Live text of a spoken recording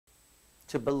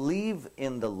To believe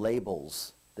in the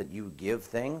labels that you give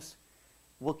things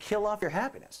will kill off your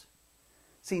happiness.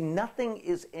 See, nothing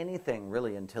is anything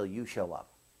really until you show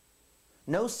up.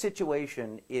 No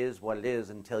situation is what it is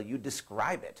until you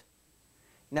describe it.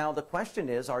 Now the question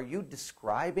is, are you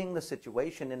describing the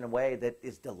situation in a way that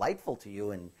is delightful to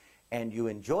you and you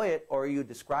enjoy it, or are you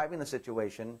describing the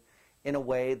situation in a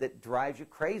way that drives you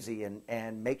crazy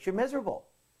and makes you miserable?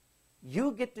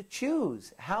 You get to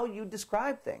choose how you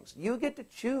describe things. You get to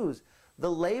choose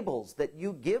the labels that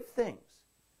you give things.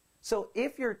 So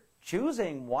if you're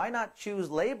choosing, why not choose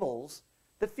labels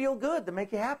that feel good, that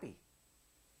make you happy?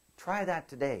 Try that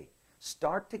today.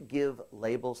 Start to give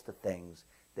labels to things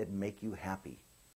that make you happy.